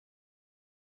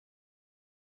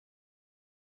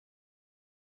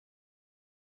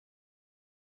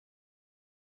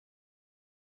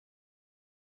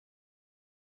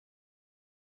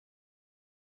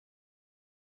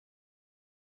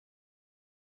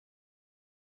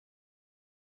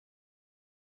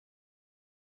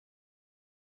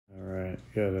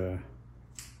Alright, got a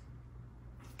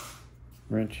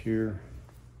wrench here,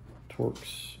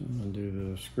 Torx, and I'll do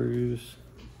the screws.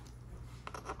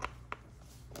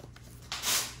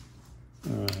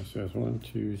 Alright, so there's 1,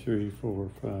 2, 3, 4,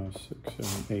 5, 6,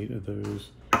 7, 8 of those.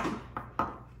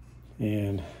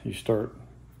 And you start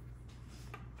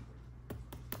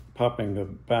popping the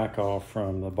back off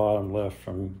from the bottom left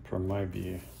from my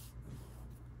view.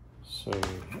 So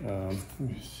let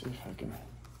me see if I can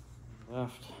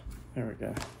left. There we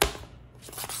go.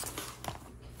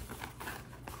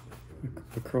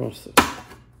 Across the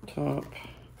top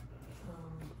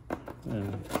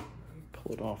and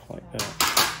pull it off like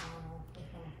that.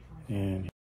 And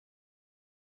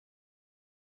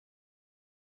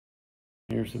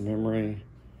here's the memory,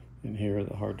 and here are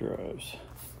the hard drives.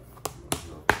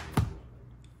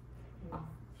 So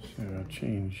I'll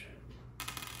change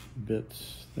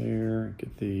bits there,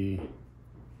 get the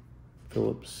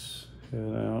Phillips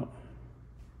head out.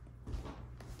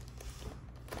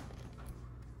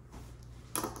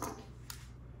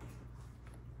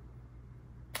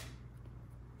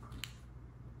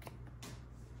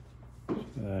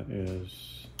 That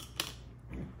is,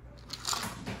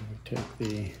 we take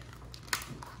the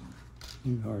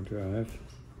new hard drive.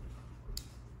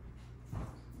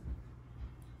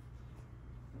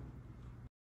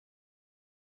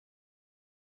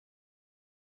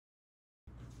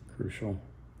 Crucial.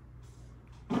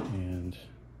 And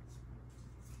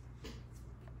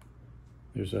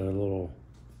there's a little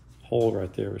hole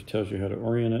right there which tells you how to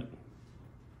orient it.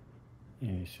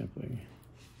 And you simply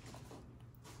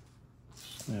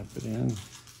snap it in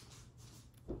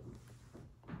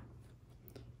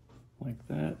like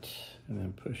that, and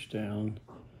then push down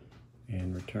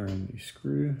and return the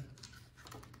screw.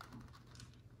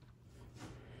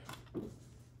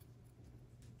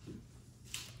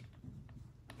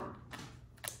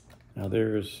 Now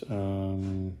there's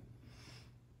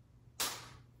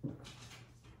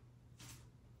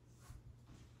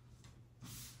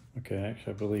okay,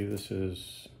 actually I believe this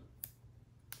is,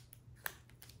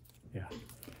 yeah,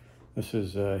 this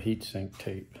is heat sink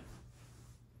tape.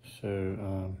 So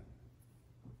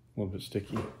a little bit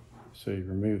sticky. So you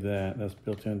remove that, that's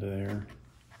built into there,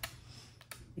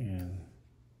 and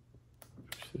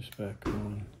push this back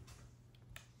on.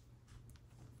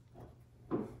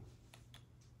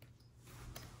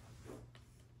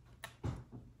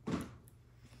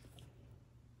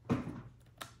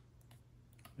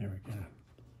 There we go.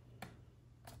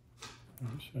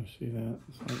 So see that?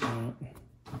 It's like that.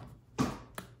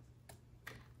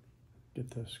 Get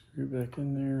that screw back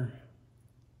in there.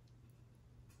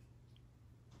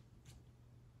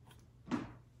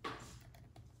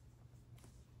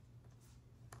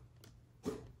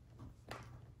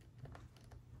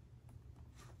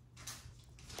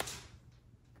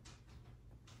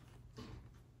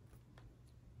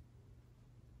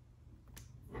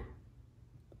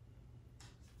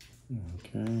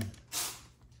 Okay,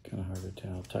 kind of hard to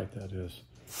tell how tight that is.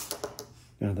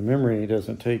 Now the memory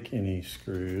doesn't take any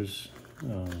screws.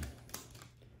 You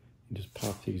just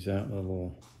pop these out, the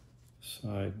little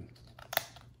side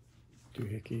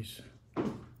doohickeys.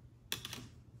 Pop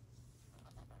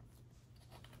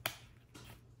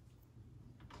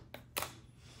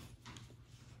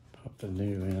the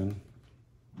new in.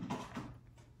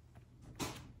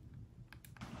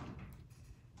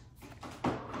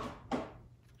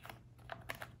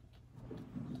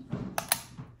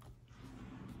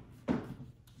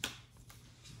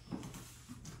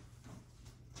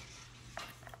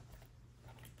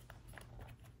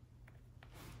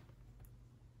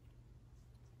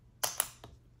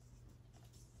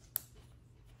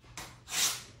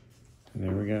 And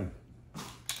there we go.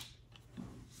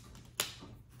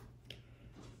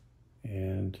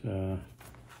 And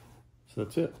so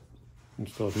that's it.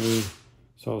 Installed new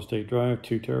solid state drive,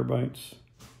 2 terabytes.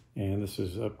 And this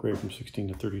is upgrade from 16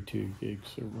 to 32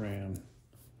 gigs of RAM.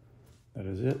 That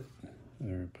is it.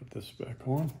 And we're gonna put this back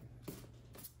on.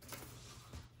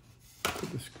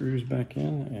 Put the screws back in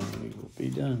and we will be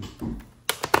done.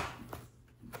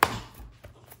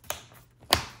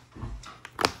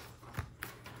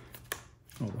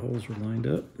 All the holes are lined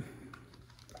up.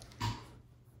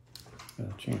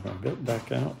 I'll change my bit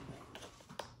back out.